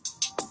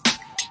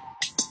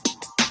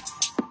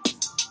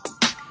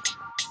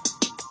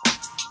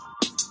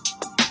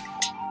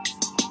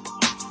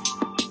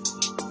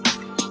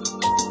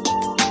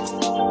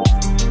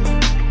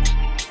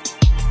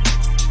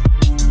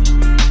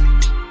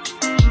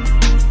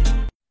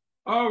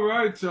All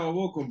right, y'all.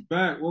 Welcome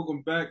back.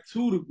 Welcome back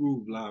to the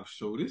Groove Live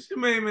Show. This is your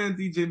main man,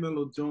 DJ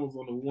Mello Jones,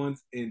 on the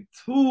ones and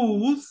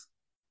twos.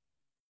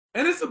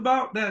 And it's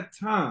about that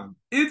time.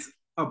 It's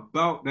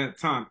about that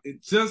time.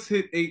 It just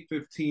hit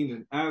 8:15,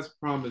 and as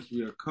promised,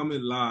 we are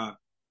coming live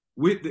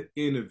with the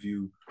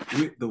interview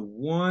with the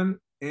one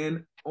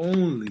and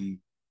only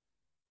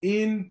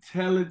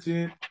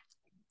intelligent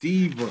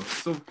Diva.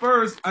 So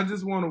first, I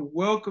just want to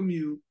welcome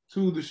you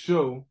to the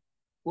show.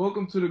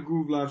 Welcome to the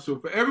Groove Live Show.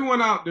 For everyone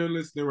out there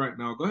listening right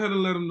now, go ahead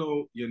and let them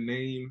know your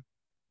name,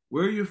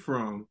 where you're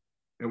from,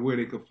 and where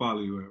they can follow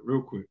you at,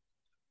 real quick.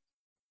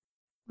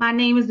 My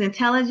name is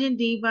Intelligent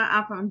Diva.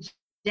 I'm from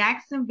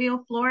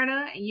Jacksonville,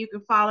 Florida, and you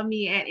can follow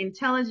me at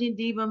Intelligent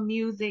Diva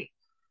Music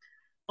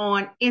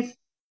on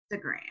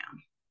Instagram.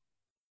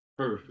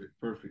 Perfect,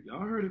 perfect. Y'all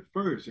heard it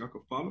first. Y'all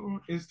can follow her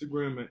on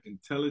Instagram at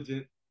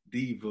Intelligent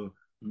Diva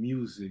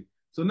Music.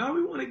 So now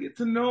we want to get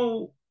to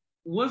know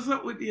what's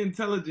up with the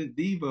Intelligent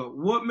Diva.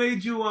 What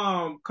made you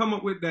come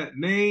up with that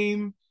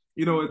name?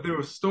 You know, is there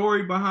a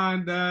story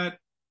behind that?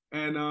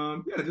 And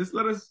yeah, just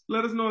let us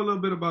know a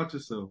little bit about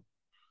yourself.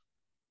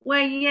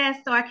 Well,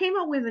 yes, so I came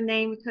up with a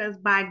name because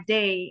by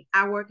day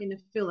I work in the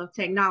field of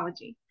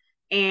technology.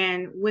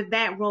 And with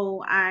that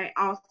role, I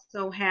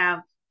also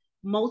have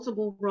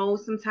multiple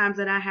roles sometimes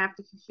that I have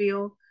to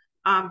fulfill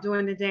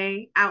during the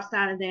day.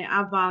 Outside of that,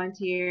 I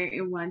volunteer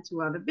and run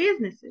two other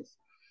businesses.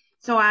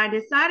 So I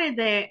decided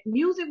that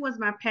music was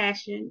my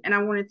passion and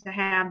I wanted to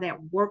have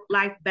that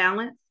work-life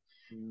balance.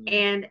 Mm.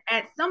 And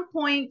at some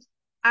point,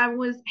 I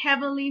was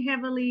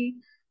heavily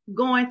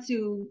going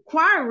to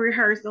choir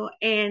rehearsal,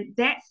 and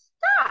that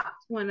stopped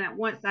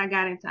once I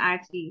got into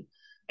IT.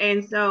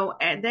 And so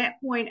at that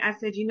point, I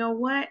said, you know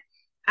what?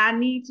 I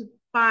need to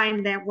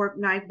find that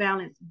work-life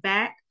balance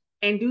back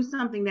and do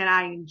something that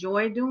I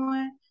enjoy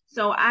doing.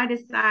 So I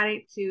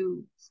decided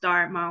to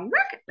start my own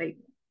record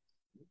label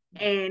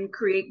and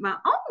create my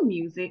own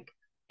music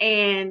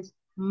and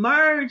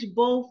merge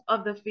both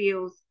of the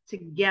fields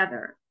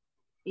together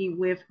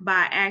with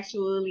by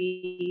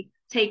actually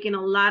taking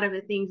a lot of the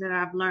things that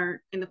I've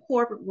learned in the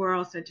corporate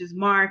world, such as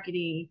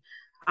marketing,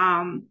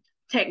 um,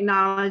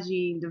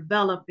 technology,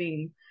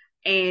 developing,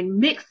 and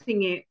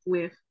mixing it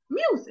with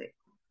music.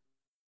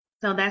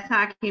 So that's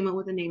how I came up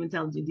with the name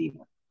Intelligent Diva.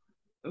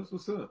 That's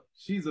what's up.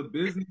 She's a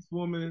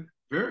businesswoman,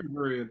 very,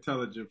 very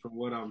intelligent from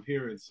what I'm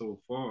hearing so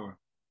far.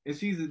 And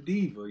she's a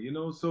diva, you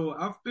know. So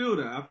I feel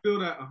that. I feel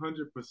that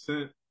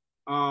 100%.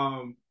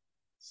 Um,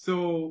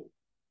 so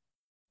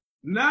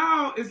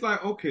now it's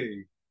like,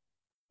 okay,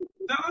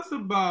 tell us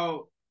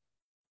about,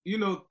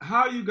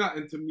 how you got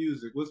into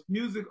music. Was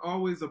music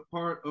always a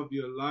part of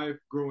your life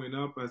growing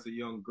up as a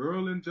young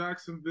girl in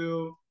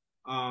Jacksonville?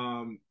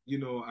 I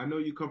know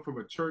you come from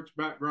a church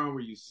background. Were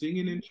you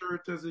singing in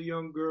church as a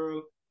young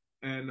girl?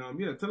 And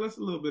yeah, tell us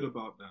a little bit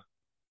about that.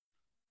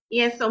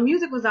 Yeah, so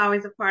music was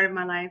always a part of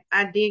my life.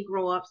 I did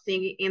grow up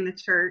singing in the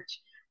church,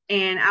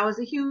 and I was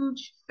a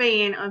huge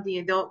fan of the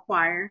adult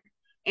choir.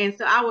 And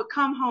so I would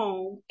come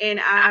home and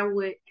I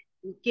would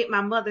get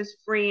my mother's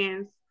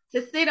friends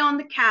to sit on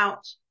the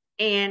couch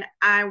and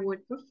I would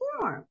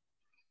perform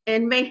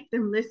and make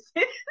them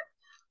listen.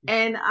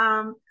 And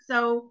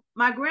so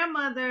my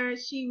grandmother,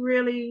 she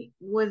really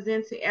was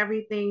into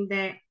everything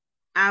that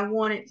I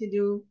wanted to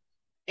do.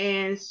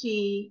 And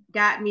she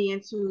got me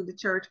into the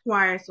church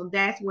choir. So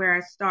that's where I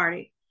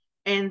started.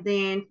 And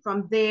then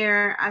from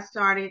there, I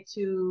started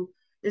to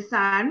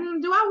decide,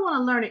 do I want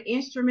to learn an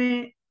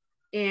instrument?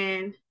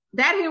 And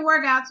that didn't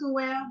work out too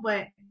well,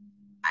 but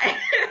I,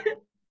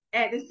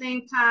 at the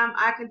same time,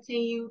 I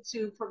continued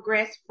to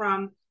progress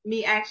from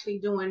me actually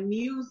doing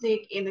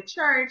music in the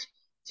church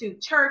to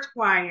church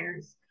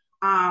choirs,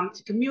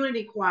 to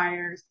community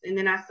choirs, and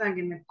then I sang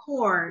in the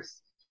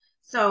chorus.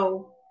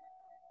 So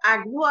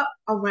I grew up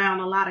around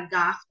a lot of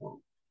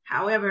gospel.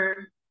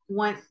 However,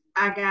 once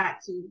I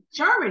got to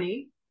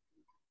Germany,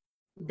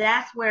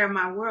 that's where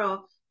my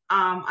world,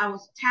 I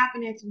was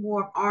tapping into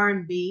more of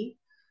R&B,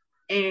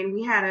 and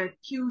we had a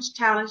huge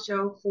talent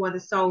show for the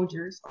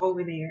soldiers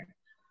over there,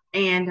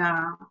 and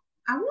I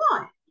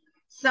won.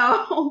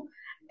 So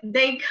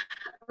they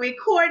we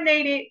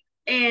coordinated,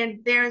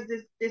 and there's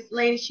this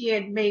lady. She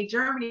had made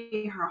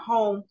Germany her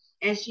home,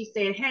 and she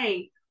said,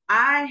 "Hey,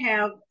 I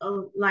have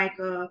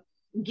a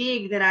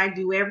gig that I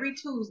do every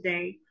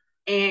Tuesday,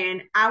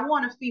 and I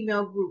want a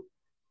female group,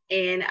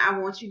 and I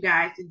want you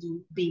guys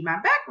to be my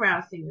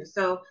background singer."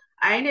 So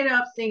I ended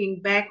up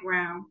singing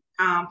background,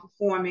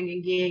 performing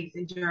in gigs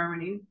in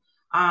Germany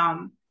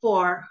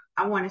for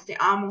I want to say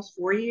almost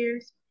 4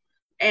 years,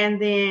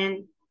 and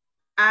then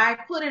I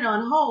put it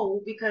on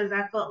hold because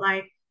I felt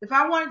like if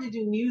I wanted to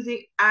do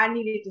music, I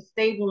needed to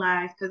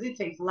stabilize because it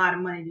takes a lot of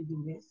money to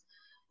do this,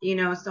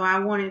 So I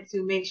wanted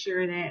to make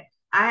sure that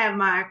I have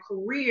my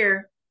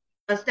career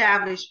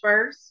established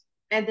first,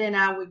 and then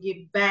I would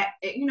get back,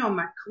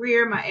 my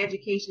career, my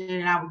education,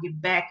 and I would get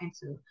back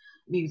into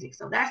music.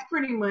 So that's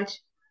pretty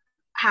much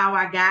how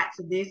I got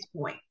to this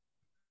point.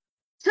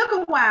 Took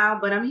a while,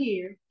 but I'm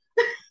here.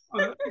 Oh,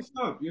 that's what's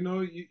up.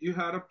 You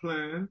had a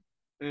plan,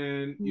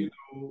 and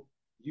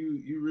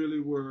you really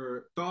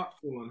were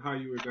thoughtful on how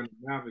you were going to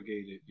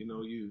navigate it. You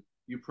know, you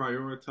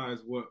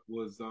prioritized what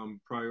was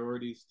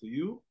priorities to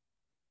you,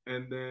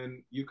 and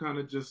then you kind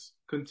of just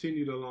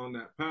continued along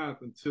that path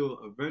until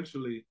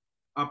eventually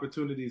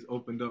opportunities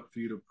opened up for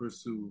you to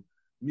pursue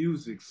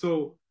music.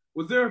 So,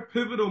 was there a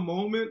pivotal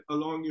moment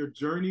along your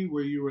journey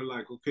where you were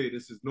like, okay,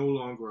 this is no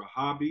longer a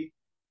hobby?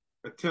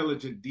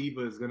 Intelligent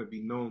Diva is going to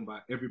be known by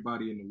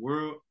everybody in the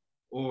world?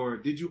 Or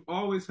did you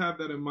always have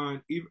that in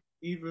mind,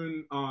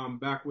 even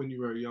back when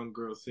you were a young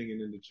girl singing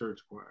in the church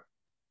choir?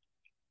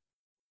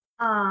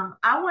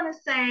 I want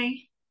to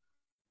say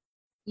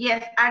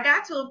yes. I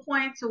got to a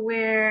point to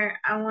where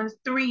I was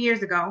 3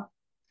 years ago.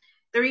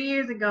 3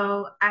 years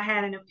ago, I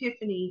had an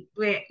epiphany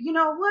where, you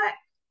know what?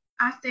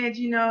 I said,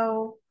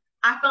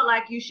 I felt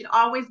like you should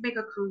always make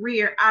a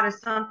career out of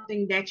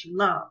something that you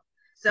love.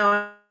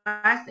 So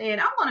I said,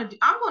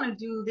 I'm gonna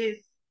do this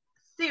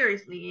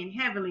seriously and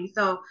heavily.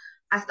 So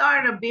I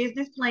started a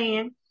business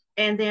plan,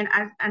 and then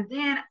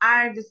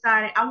I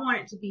decided I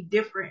wanted to be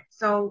different.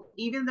 So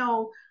even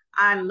though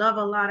I love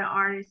a lot of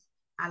artists,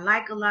 I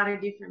like a lot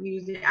of different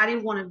music, I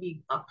didn't want to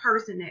be a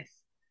person that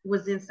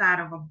was inside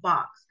of a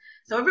box.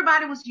 So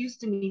everybody was used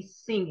to me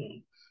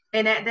singing.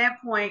 And at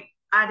that point,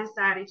 I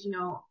decided,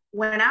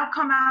 when I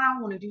come out,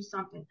 I want to do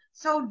something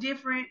so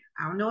different.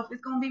 I don't know if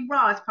it's going to be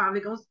raw. It's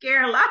probably going to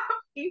scare a lot of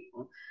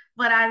people.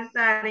 But I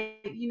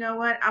decided, you know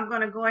what? I'm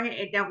going to go ahead.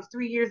 And that was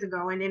 3 years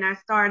ago. And then I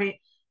started.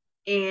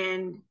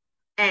 And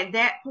at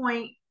that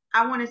point,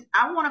 I want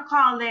to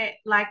call that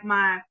like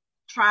my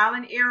trial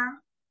and error.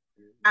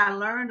 I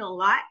learned a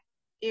lot.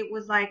 It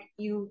was like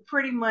you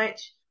pretty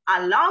much,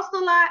 I lost a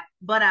lot,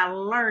 but I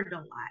learned a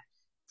lot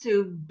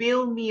to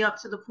build me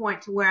up to the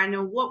point to where I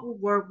know what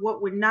would work,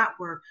 what would not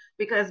work,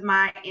 because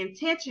my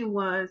intention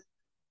was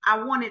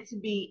I wanted to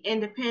be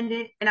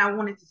independent and I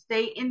wanted to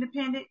stay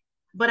independent,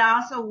 but I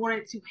also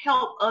wanted to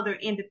help other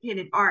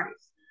independent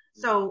artists.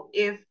 So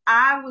if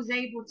I was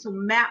able to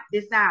map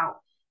this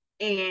out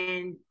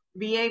and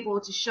be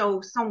able to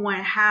show someone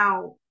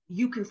how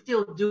you can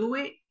still do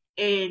it,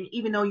 and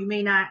even though you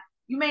may not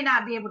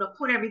be able to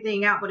put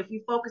everything out, but if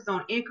you focus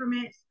on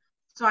increments.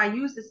 So I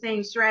use the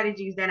same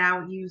strategies that I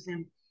would use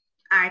in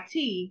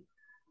IT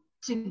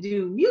to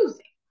do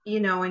music,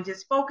 and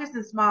just focus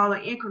in smaller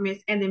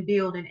increments and then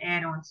build and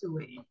add on to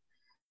it.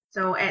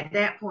 So at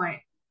that point,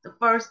 the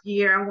first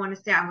year, I want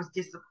to say I was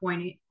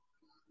disappointed.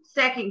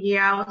 Second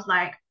year, I was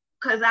like,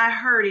 because I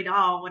heard it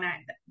all when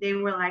they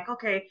were like,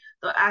 okay.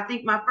 So I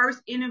think my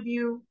first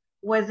interview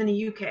was in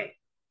the UK.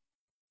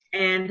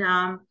 And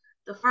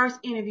the first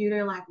interview,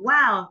 they're like,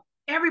 wow,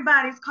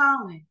 everybody's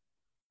calling,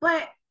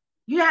 but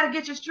you got to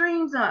get your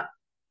streams up.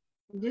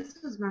 This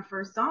was my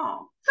first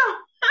song.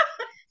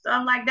 So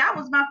I'm like, that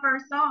was my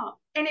first song.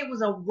 And it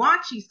was a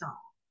raunchy song.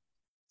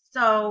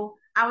 So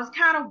I was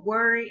kind of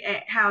worried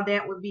at how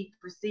that would be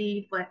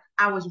perceived, but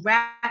I was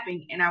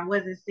rapping and I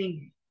wasn't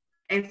singing.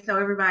 And so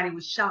everybody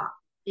was shocked.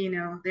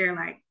 They're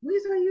like, we're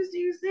so used to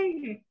you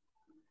singing.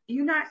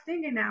 You're not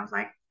singing now. I was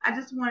like, I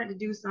just wanted to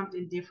do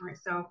something different.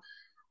 So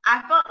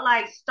I felt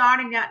like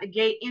starting out the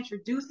gate,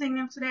 introducing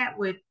them to that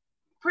would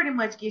pretty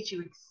much get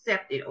you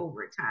accepted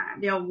over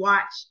time. They'll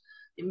watch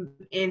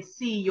and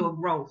see your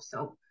growth.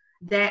 So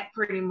that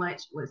pretty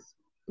much was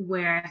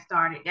where I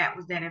started. That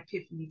was that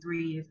epiphany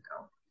 3 years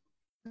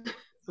ago.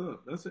 So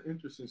that's an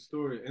interesting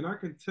story, and I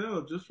can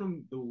tell just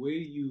from the way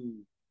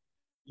you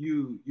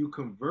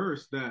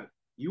converse that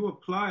you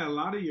apply a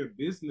lot of your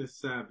business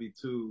savvy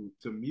to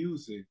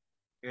music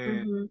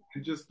and Mm-hmm.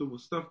 and just the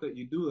stuff that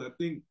you do. I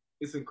think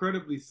it's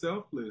incredibly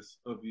selfless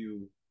of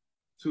you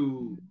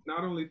to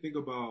not only think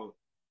about,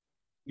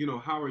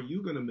 how are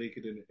you going to make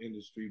it in the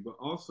industry, but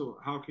also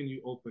how can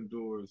you open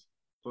doors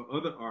for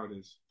other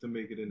artists to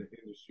make it in the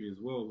industry as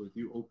well, with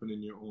you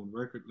opening your own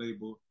record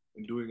label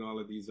and doing all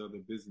of these other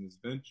business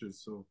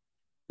ventures. So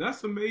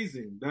that's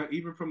amazing that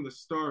even from the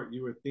start,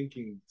 you were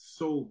thinking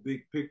so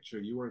big picture.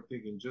 You weren't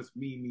thinking just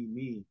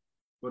me,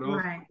 but also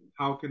Right.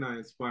 how can I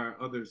inspire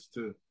others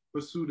to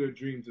pursue their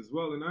dreams as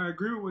well. And I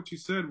agree with what you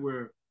said,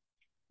 where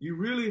you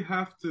really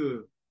have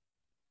to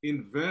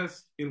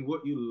invest in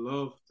what you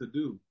love to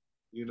do,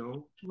 you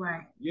know?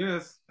 Right.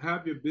 Yes,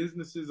 have your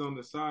businesses on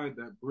the side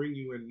that bring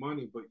you in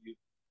money, but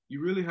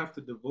you really have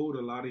to devote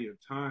a lot of your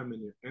time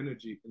and your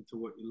energy into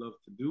what you love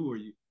to do, or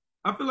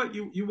I feel like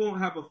you won't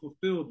have a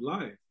fulfilled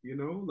life,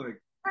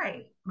 like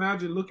Right.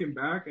 imagine looking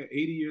back at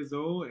 80 years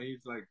old and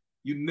it's like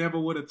you never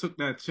would have took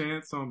that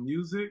chance on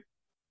music,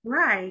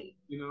 Right.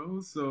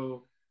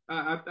 so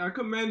I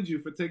commend you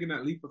for taking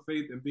that leap of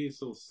faith and being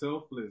so.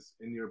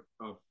 In your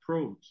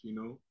approach.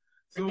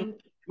 So Thank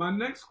you. my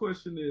next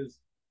question is,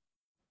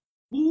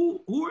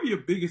 who are your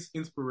biggest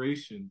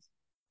inspirations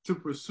to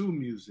pursue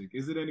music?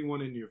 Is it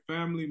anyone in your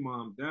family,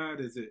 mom, dad?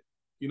 Is it,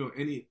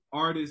 any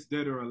artists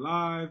that are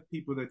alive,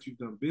 people that you've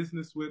done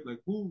business with? Like,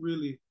 who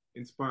really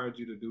inspired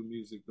you to do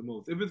music the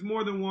most? If it's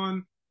more than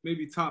one,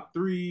 maybe top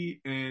three,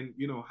 and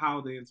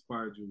how they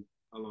inspired you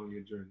along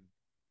your journey.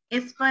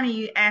 It's funny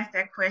you asked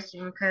that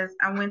question because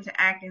I went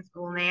to acting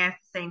school and they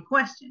asked the same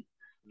question.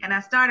 And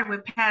I started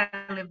with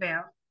Patti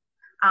LaBelle.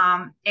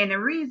 And the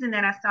reason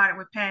that I started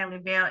with Patti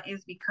LaBelle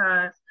is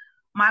because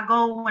my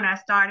goal when I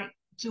started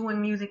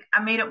doing music, I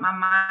made up my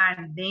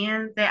mind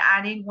then that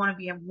I didn't want to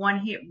be a one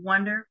hit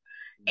wonder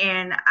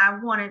and I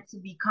wanted to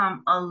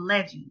become a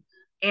legend.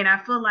 And I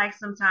feel like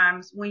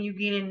sometimes when you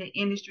get in the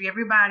industry,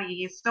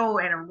 everybody is so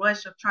at a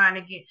rush of trying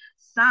to get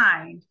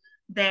signed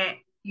that,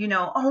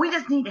 oh, we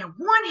just need that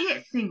one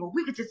hit single.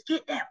 We could just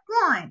get that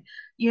one,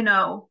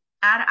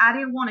 I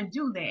didn't want to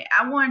do that.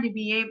 I wanted to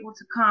be able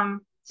to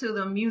come to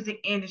the music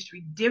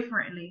industry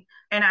differently.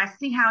 And I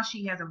see how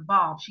she has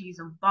evolved. She's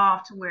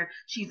evolved to where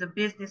she's a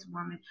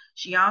businesswoman.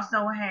 She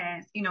also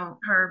has,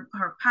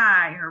 her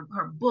pie,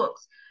 her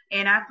books.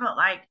 And I felt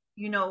like,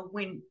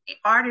 when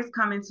artists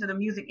come into the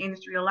music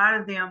industry, a lot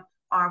of them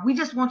are, we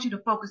just want you to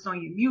focus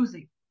on your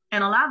music.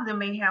 And a lot of them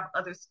may have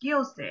other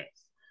skill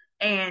sets.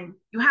 And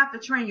you have to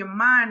train your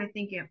mind to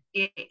think of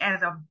it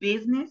as a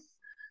business.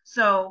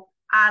 So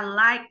I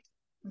liked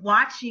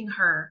watching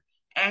her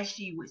as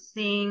she would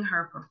sing,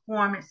 her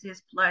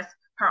performances, plus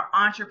her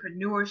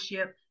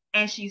entrepreneurship.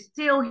 And she's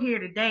still here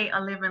today, a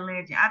living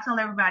legend. I tell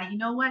everybody, you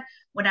know what?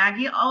 When I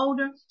get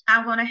older,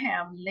 I'm going to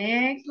have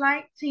legs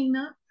like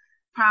Tina.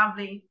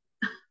 Probably,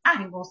 I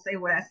ain't going to say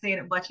what I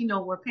said, but you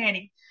know what,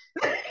 Penny.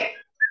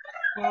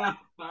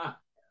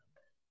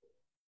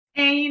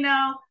 And,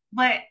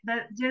 but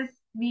just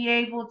be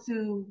able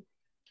to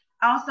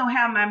also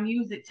have my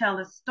music tell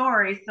a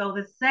story. So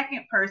the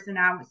second person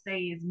I would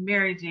say is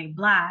Mary J.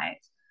 Blige.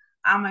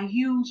 I'm a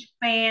huge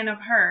fan of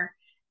her.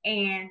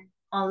 And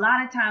a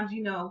lot of times,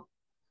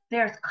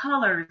 there's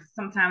colors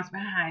sometimes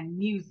behind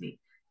music.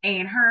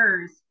 And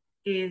hers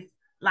is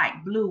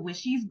like blue. When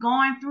she's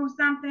going through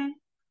something,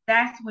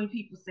 that's when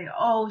people say,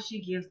 oh,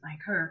 she gives like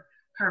her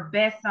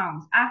best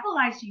songs. I feel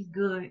like she's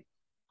good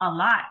a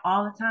lot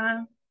all the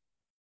time,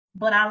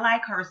 but I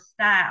like her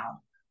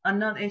style.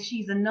 And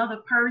she's another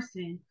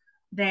person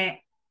that,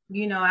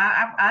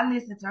 I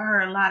listen to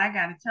her a lot. I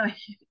gotta tell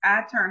you,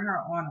 I turn her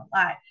on a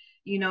lot,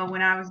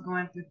 when I was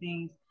going through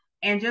things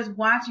and just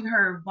watching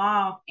her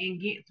evolve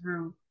and get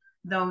through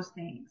those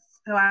things.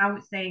 So I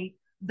would say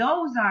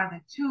those are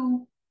the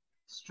two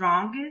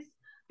strongest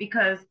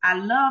because I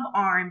love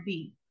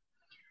R&B.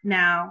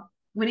 Now,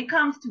 when it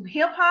comes to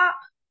hip hop,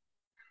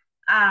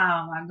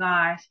 oh my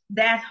gosh,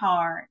 that's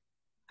hard.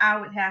 I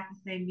would have to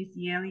say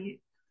Missy Elliott.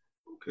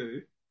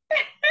 Okay.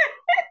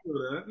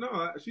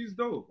 No, she's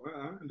dope.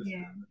 I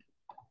understand.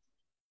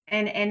 Yeah.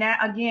 And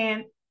that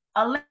again,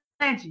 a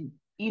legend,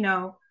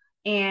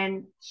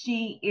 and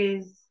she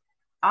is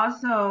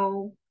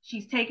also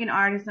she's taken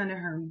artists under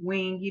her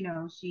wing,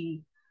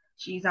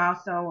 she's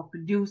also a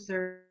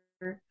producer,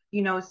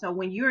 so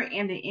when you're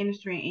in the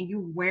industry and you're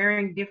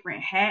wearing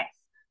different hats,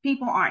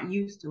 people aren't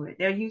used to it.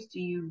 They're used to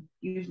you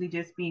usually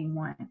just being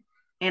one.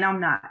 And I'm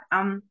not.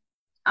 I'm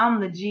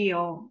the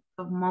Jill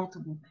of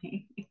multiple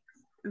things,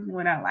 is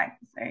what I like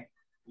to say.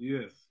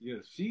 Yes,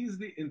 yes. She's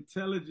the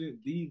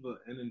intelligent diva,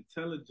 and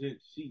intelligent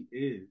she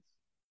is.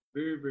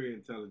 Very, very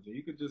intelligent.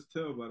 You could just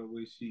tell by the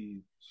way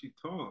she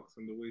talks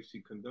and the way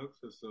she conducts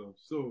herself.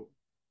 So,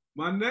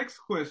 my next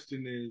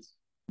question is: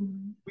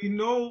 Mhm. we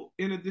know,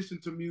 in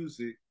addition to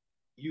music,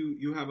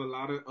 you have a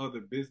lot of other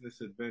business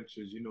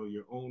adventures. You know,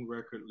 your own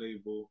record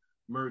label,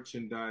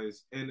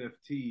 merchandise,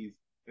 NFTs,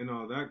 and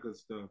all that good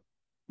stuff.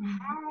 Mhm.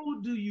 How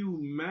do you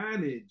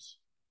manage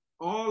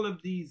all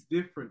of these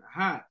different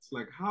hats?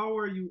 Like, how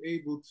are you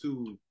able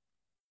to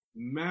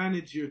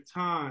manage your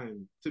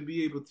time to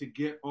be able to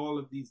get all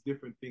of these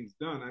different things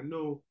done? I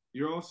know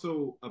you're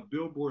also a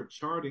Billboard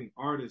charting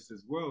artist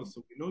as well,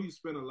 so we know you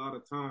spend a lot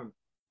of time,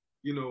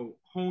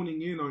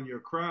 honing in on your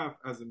craft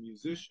as a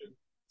musician,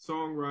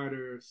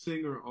 songwriter,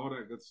 singer, all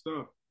that good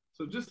stuff.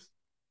 So just,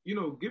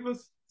 give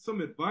us some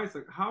advice.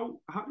 Like,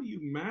 how do you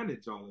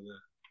manage all of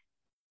that?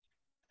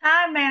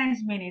 Time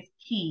management is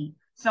key.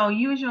 So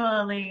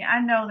usually I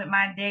know that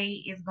my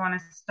day is going to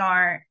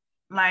start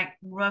like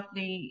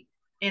roughly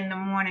in the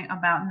morning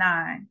about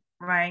 9,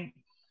 right?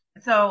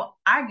 So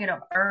I get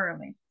up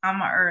early.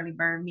 I'm an early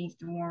bird, meets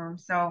the worm.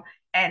 So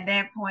at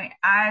that point,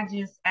 I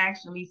just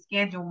actually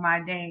schedule my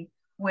day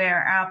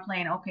where I'll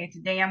plan, okay,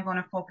 today I'm going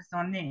to focus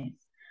on this,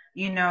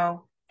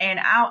 and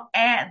I'll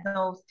add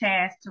those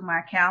tasks to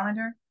my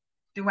calendar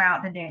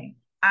throughout the day.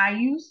 I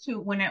used to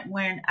when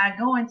I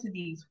go into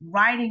these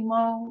writing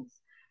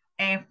modes,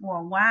 and for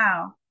a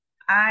while,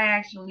 I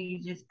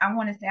actually just I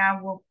want to say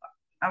I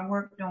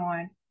worked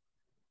on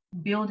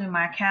building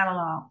my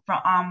catalog for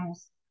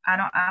almost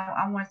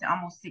I want to say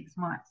almost 6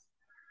 months.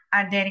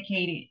 I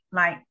dedicated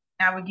like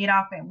I would get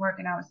off at work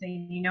and I would say,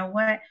 you know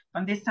what,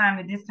 from this time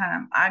to this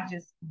time, I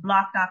just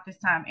blocked off this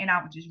time and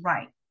I would just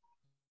write,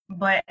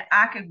 but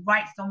I could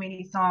write so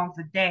many songs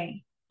a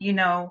day,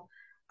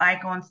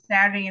 like on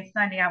Saturday and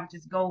Sunday, I would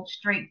just go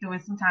straight through,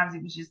 and sometimes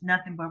it was just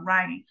nothing but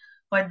writing.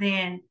 But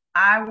then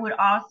I would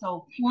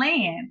also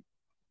plan.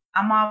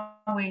 I'm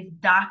always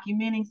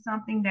documenting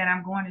something that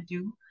I'm going to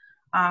do,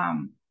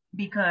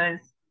 because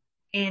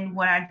in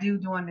what I do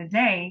during the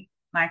day,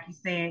 like you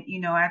said,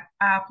 I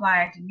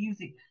apply it to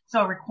music.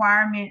 So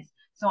requirements.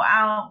 So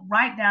I'll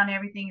write down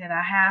everything that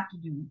I have to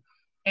do.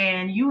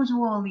 And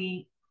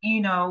usually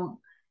you know,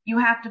 you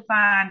have to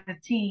find a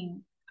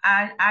team.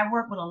 I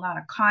work with a lot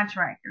of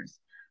contractors.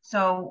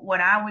 So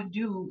what I would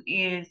do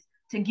is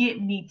to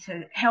get me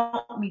to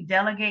help me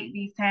delegate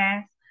these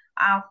tasks,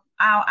 I'll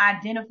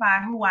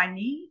identify who I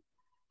need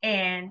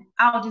and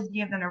I'll just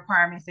give them the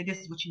requirements, say this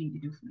is what you need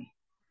to do for me.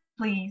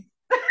 Please.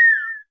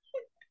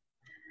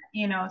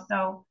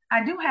 So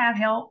I do have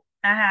help.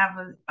 I have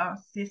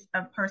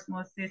a personal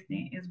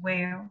assistant as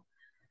well.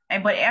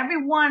 But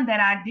everyone that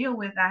I deal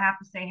with, I have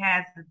to say,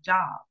 has a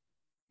job.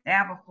 They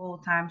have a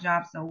full-time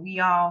job. So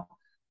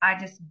I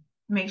just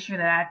make sure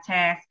that I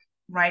task,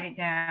 write it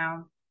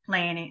down,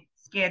 plan it,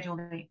 schedule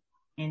it,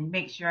 and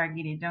make sure I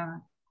get it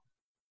done.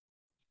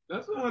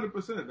 That's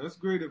 100%. That's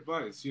great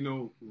advice.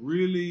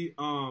 Really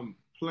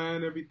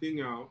plan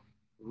everything out,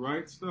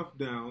 write stuff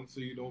down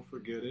so you don't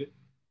forget it,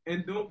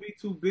 and don't be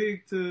too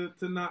big to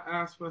not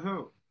ask for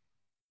help.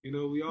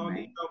 We all need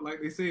Right. help.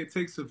 Like they say, it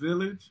takes a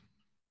village.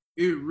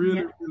 It really,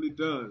 Yeah. really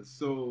does.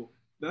 So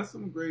that's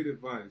some great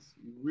advice.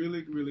 You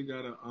really, really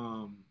gotta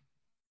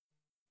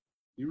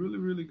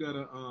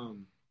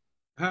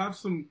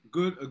have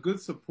a good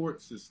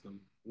support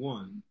system,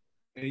 one.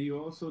 And you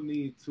also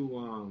need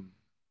to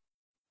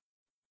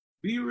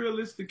be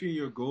realistic in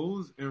your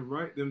goals and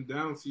write them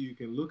down so you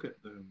can look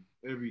at them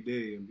every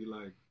day and be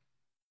like,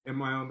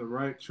 am I on the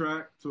right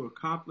track to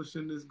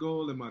accomplishing this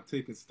goal? Am I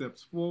taking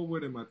steps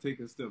forward? Am I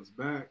taking steps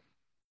back?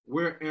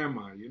 Where am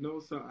I?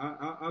 So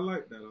I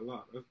like that a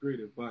lot. That's great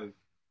advice.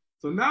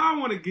 So now I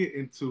want to get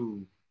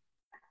into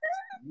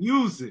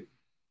music.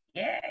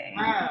 Yay.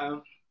 I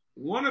have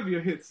one of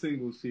your hit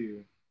singles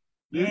here.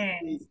 This Yay.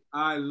 is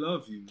I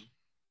Love You.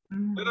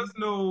 Let Mhm. us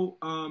know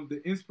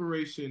the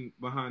inspiration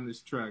behind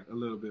this track a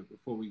little bit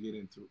before we get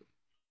into it.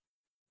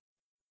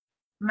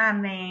 My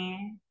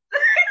man.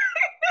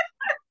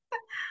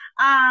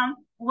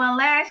 Well,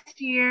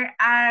 last year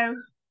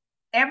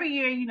every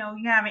year, you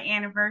have an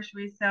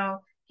anniversary,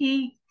 so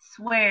he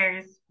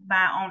swears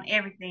by on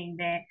everything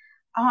that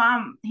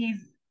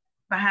he's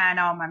behind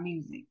all my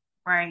music,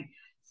 right?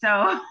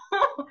 So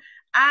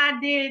I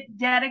did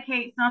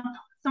dedicate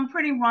some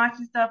pretty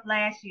raunchy stuff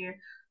last year.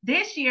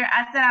 This year,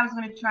 I said I was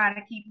going to try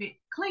to keep it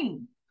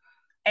clean.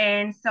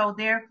 And so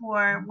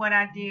therefore what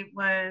I did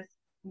was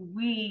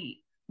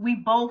we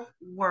both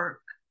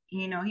work.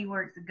 He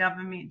works a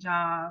government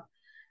job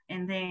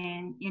and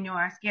then,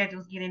 our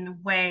schedules get in the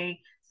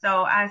way.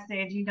 So I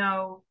said,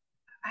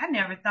 I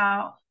never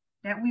thought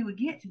that we would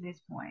get to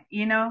this point.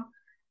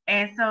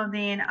 And so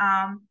then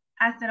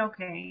I said,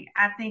 okay,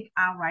 I think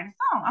I'll write a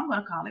song. I'm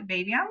gonna call it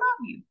Baby I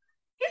Love You.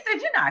 He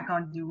said, you're not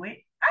gonna do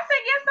it. I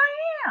said, yes,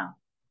 I am.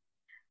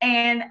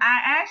 And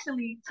I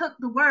actually took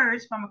the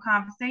words from a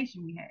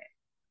conversation we had.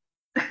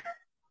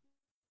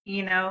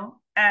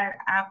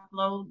 I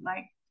flowed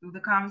like through the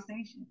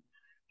conversation.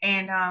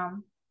 And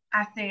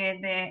I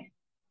said that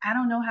I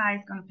don't know how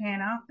it's gonna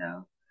pan out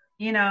though,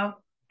 you know.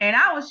 And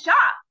I was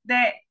shocked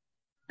that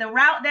the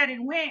route that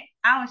it went,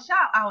 I was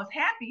shocked. I was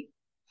happy,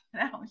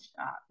 but I was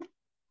shocked.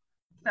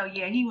 So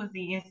yeah, he was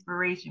the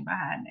inspiration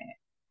behind that.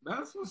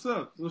 That's what's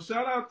up. So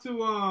shout out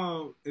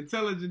to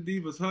Intelligent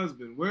Diva's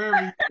husband, wherever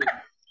he is,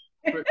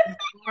 for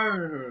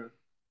inspiring her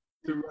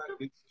to write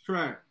this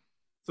track.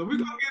 So we're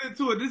gonna get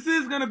into it. This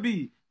is gonna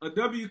be a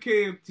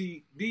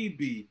WKMT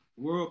DB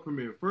world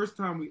premiere. First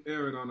time we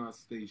air it on our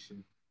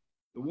station.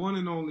 The one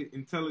and only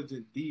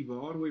Intelligent Diva,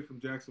 all the way from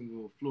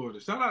Jacksonville, Florida.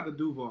 Shout out to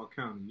Duval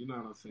County. You know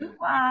what I'm saying?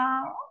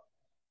 Wow.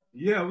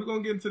 Yeah, we're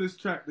gonna get into this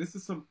track. This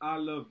is some I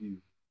Love You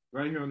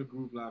right here on the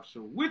Groove Live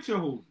Show with your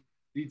host,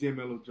 DJ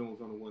Mello Jones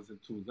on the ones and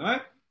twos. All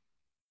right?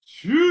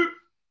 Shoot!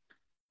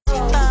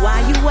 Why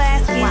you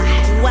asking?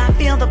 Do I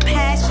feel the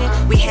passion?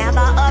 We have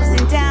our ups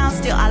and downs,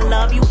 still I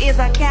love you is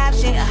our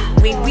caption.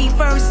 When we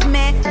first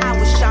met, I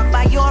was shocked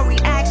by your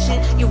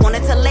reaction. You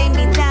wanted to lay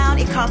me down,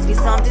 it cost me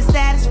some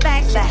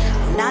dissatisfaction.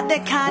 I'm not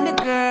that kind of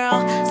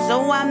girl,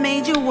 so I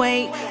made you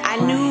wait. I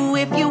knew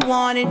if you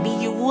wanted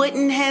me, you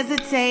wouldn't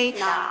hesitate.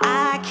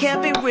 I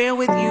kept it real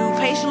with you,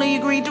 patiently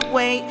agreed to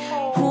wait.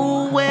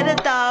 Who would have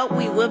thought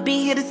we would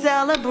be here to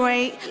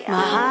celebrate?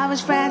 My heart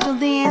was fragile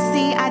then,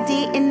 see, I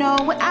didn't know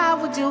what I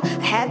would do.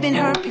 I had been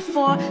hurt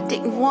before,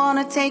 didn't want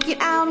to take it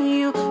out on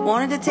you.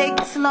 Wanted to take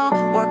it slow,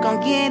 work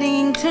on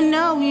getting to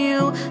know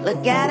you.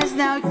 Look at us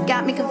now, you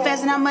got me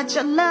confessing how much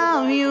I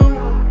love you.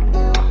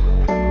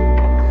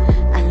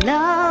 I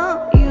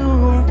love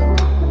you,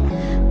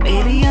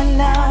 baby, I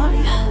love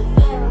you.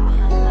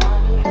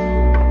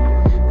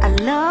 I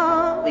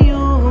love you,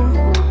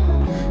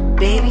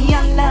 baby, I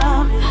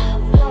love you.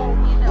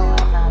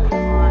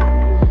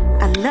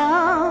 I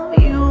love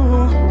you,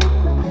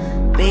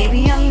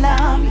 baby, I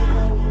love you.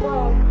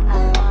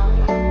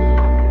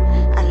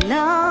 I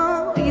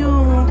love you,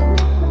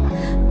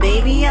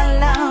 baby, I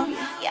love you.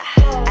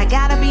 I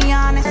gotta be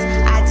honest,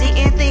 I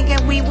didn't think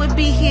that we would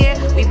be here.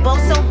 We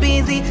both so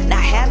busy,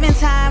 not having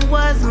time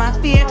was my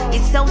fear.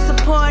 You're so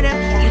supportive,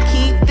 you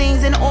keep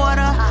things in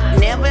order,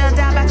 never a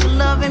doubt about your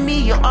loving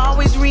me, you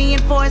always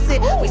reinforce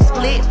it. We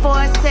split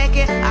for a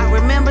second, I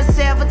remember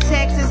several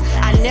texts.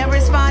 I never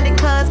responded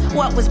cause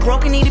what was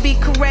broken needed to be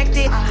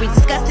corrected. We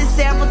discussed it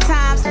several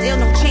times, still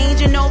no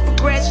change and no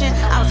progression.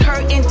 I was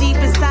hurting deep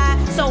inside,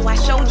 so I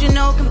showed you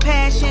no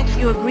compassion.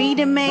 You agreed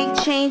to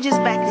make changes,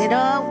 backed it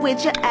up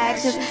with your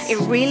actions. It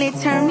really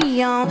turned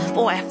me on,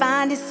 boy, I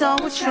find it so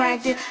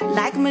attractive.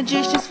 Like a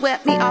magician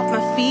swept me off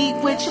my feet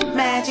with your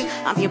magic.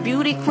 I'm your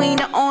beauty queen,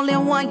 the only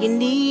one you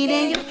need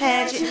in your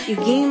pageant. You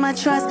gain my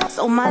trust,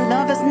 so my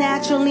love is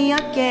naturally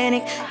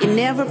organic. You're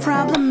never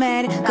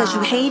problematic, cause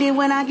you hate it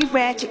when I get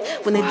ratchet.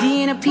 When the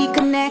D and the P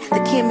connect, the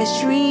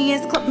chemistry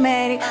is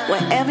climatic.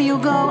 Wherever you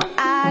go,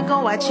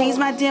 I change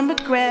my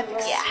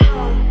demographics.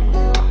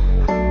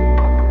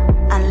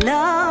 I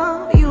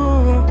love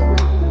you,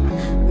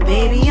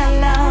 baby, I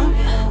love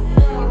you.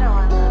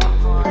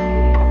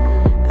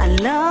 I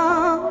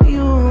love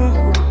you,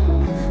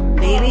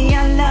 baby, I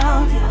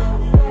love you.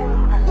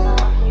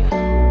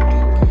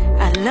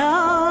 I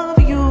love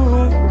you,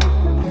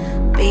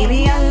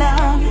 baby, I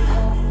love you.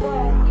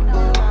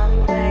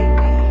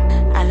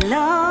 I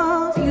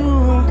love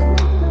you,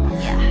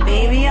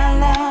 baby, I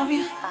love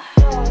you.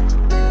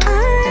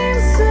 I'm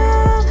so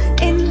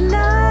in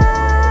love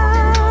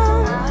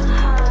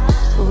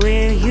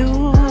with you,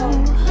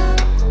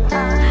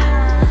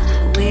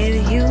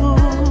 with you.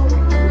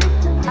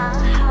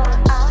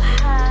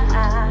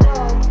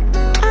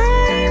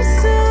 I'm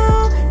so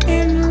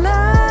in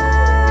love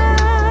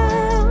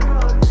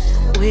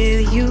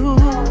with you,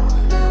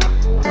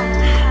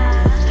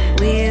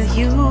 with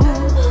you.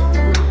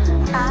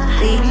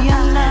 Baby, I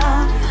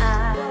love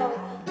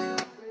you.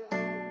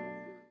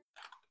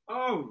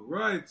 All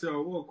right,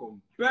 y'all.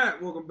 Welcome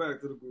back. Welcome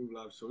back to the Groove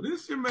Live Show.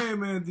 This is your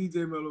man,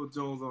 DJ Mellow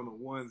Jones on the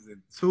ones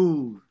and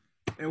twos.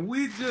 And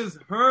we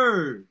just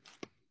heard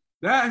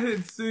that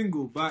hit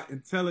single by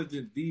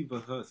Intelligent Diva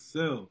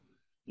herself.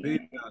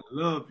 Baby, I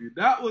love you.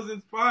 That was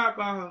inspired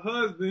by her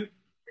husband.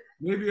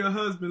 Maybe her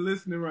husband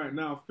listening right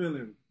now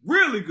feeling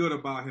really good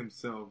about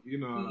himself. You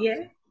know.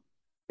 Yeah.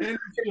 And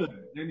he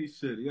should. And he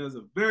should. He has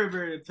a very,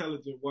 very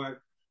intelligent wife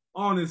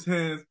on his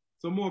hands.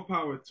 So more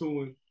power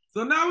to him.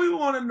 So now we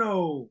want to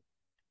know,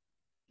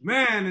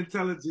 man,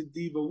 Intelligent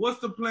Diva, what's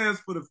the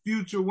plans for the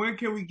future? When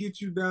can we get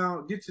you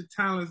down, get your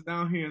talents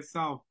down here in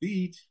South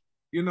Beach?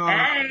 You know,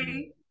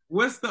 Hey.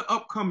 What's the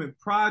upcoming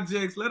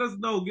projects? Let us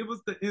know. Give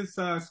us the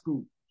inside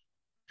scoop.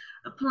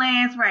 The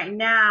plans right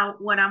now,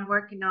 what I'm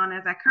working on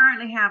is I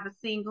currently have a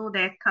single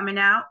that's coming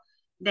out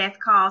that's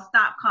called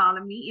Stop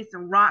Calling Me. It's a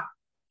rock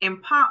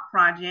and pop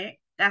project.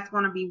 That's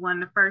going to be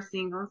one of the first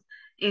singles.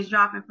 It's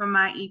dropping from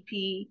my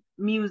EP,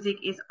 Music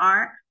is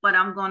Art, but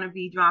I'm going to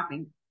be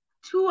dropping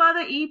 2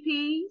 other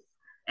EPs,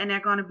 and they're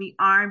going to be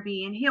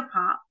R&B and hip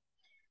hop.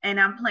 And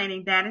I'm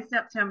planning that in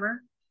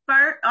September.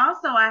 First,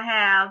 also,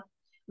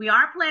 we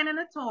are planning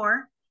a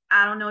tour.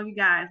 I don't know if you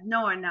guys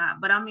know or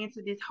not, but I'm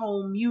into this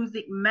whole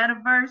music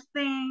metaverse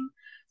thing.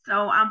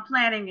 So I'm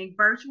planning a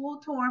virtual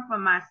tour for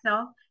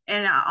myself.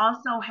 And I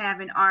also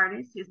have an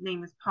artist. His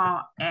name is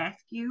Paul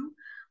Askew.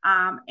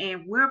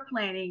 And we're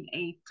planning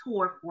a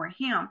tour for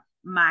him.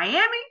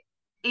 Miami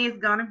is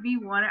going to be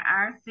one of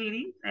our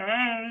cities.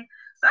 Hey.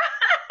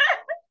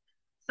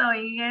 So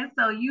yeah,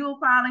 so you'll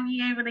probably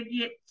be able to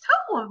get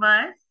 2 of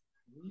us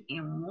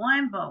in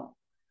one boat.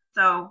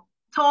 So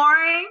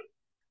touring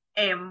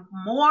and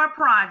more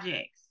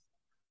projects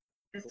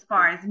as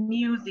far as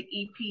music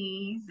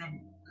EPs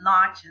and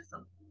launches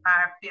of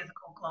our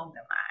physical clothing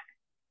line.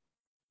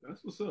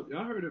 That's what's up.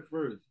 Y'all heard it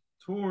first.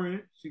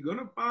 Touring. She's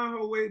gonna find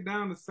her way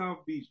down to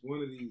South Beach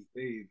one of these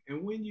days.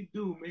 And when you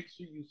do, make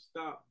sure you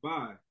stop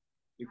by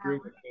the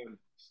Great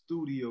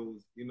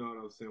Studios. You know what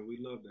I'm saying? We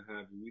love to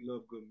have you. We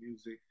love good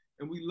music.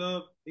 And we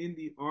love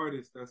indie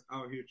artists that's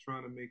out here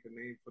trying to make a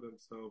name for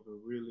themselves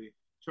and really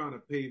trying to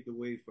pave the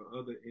way for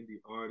other indie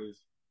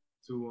artists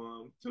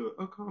to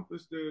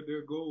accomplish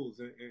their goals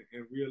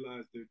and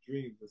realize their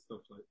dreams and stuff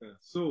like that.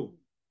 So,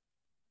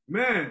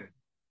 man,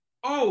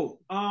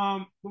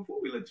 before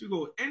we let you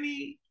go,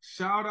 any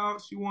shout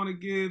outs you want to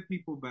give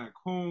people back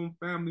home,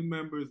 family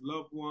members,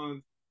 loved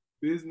ones,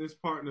 business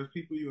partners,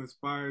 people you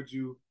inspired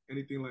you,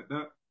 anything like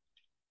that?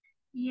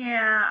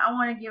 Yeah, I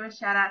want to give a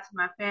shout out to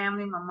my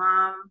family, my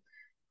mom,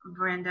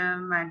 Brenda,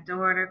 my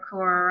daughter,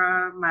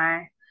 Cora,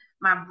 my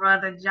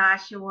brother,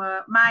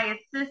 Joshua, my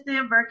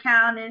assistant,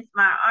 Burkowness,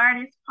 my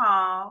artist,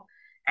 Paul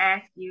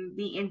Askew,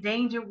 the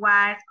Endangered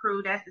Wise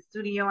crew. That's the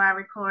studio I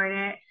record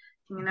at.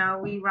 You know,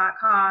 we rock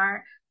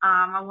hard.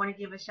 I want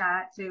to give a shout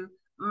out to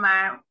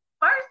my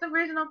first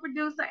original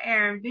producer,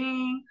 Aaron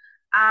Bing.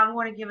 I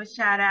want to give a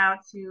shout out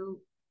to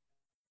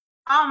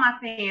all my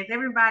fans,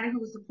 everybody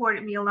who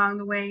supported me along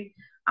the way.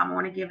 I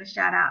want to give a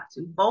shout out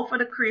to both of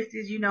the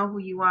Chris's. You know who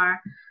you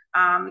are,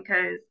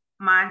 because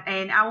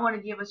and I want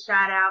to give a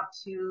shout out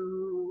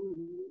to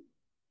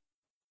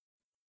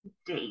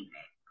David.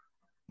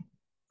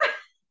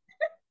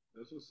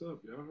 That's what's up.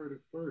 Y'all heard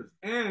it first.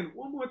 And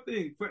one more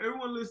thing for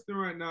everyone listening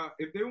right now,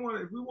 if we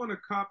want to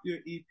cop your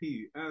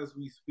EP as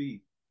we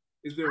speak,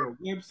 Is there a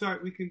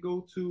website we can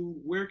go to?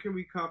 Where can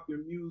we cop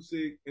your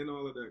music and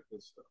all of that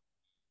good stuff?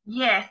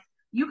 Yes,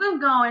 you can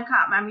go and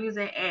cop my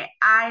music at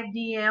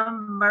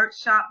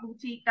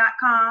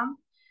idmmerchshopboutique.com.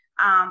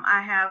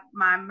 I have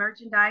my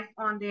merchandise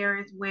on there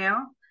as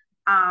well.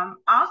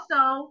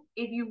 Also,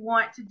 if you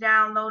want to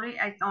download it,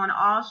 it's on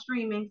all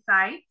streaming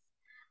sites.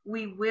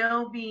 We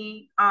will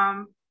be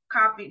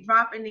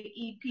dropping the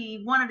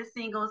EP, one of the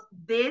singles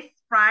this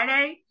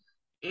Friday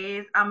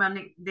is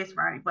on this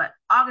Friday, but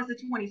August the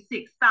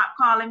 26th. Stop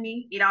Calling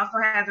Me. It also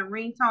has a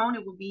ringtone.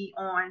 It will be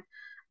on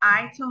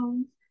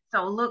iTunes.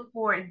 So look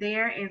for it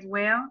there as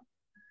well.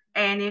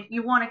 And if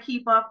you want to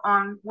keep up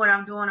on what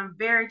I'm doing, I'm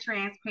very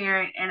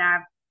transparent and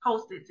I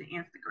post it to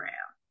Instagram.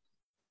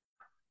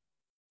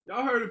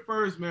 Y'all heard it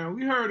first, man.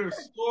 We heard her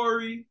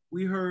story.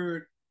 We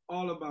heard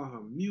all about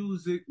her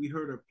music. We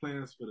heard her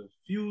plans for the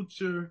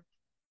future,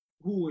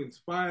 who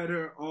inspired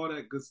her, all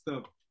that good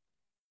stuff.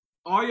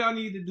 All y'all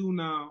need to do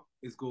now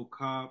is go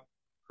cop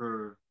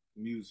her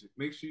music.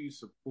 Make sure you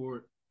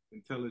support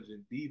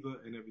Intelligent Diva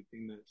and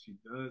everything that she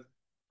does.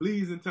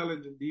 Please,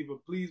 Intelligent Diva,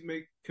 please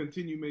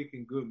continue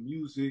making good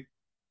music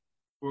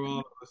for all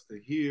of us to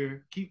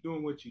hear. Keep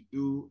doing what you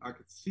do. I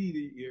can see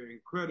that you're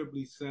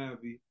incredibly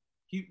savvy.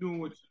 Keep doing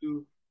what you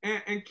do.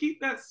 And keep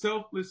that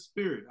selfless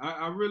spirit.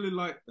 I really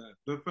like that.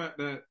 The fact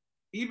that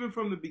even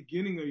from the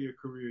beginning of your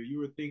career, you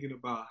were thinking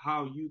about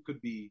how you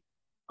could be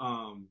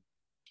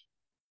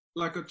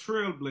like a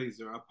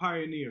trailblazer, a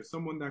pioneer,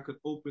 someone that could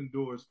open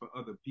doors for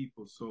other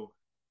people. So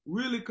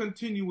really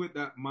continue with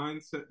that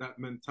mindset, that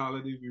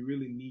mentality. We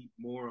really need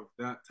more of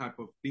that type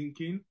of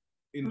thinking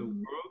in the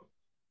world.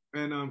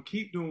 And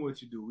keep doing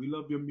what you do. We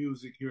love your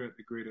music here at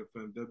the Great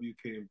FM,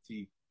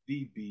 WKMT,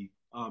 DB,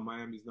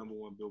 Miami's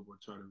 #1 Billboard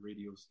charter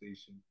radio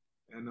station.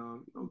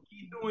 And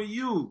keep doing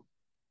you.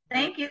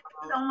 Thank you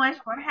so much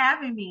for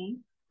having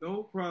me.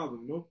 No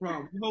problem, no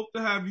problem. We hope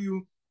to have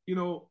you,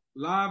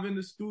 live in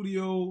the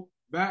studio,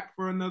 back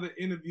for another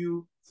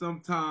interview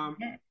sometime.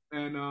 Yeah.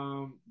 And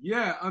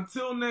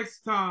until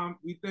next time,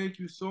 we thank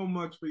you so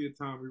much for your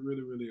time. We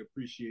really, really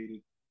appreciate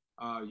it.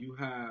 You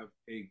have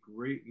a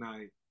great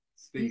night.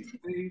 Stay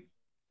safe,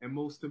 and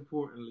most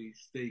importantly,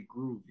 stay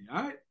groovy.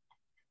 All right?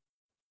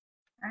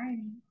 All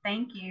right.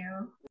 Thank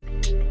you.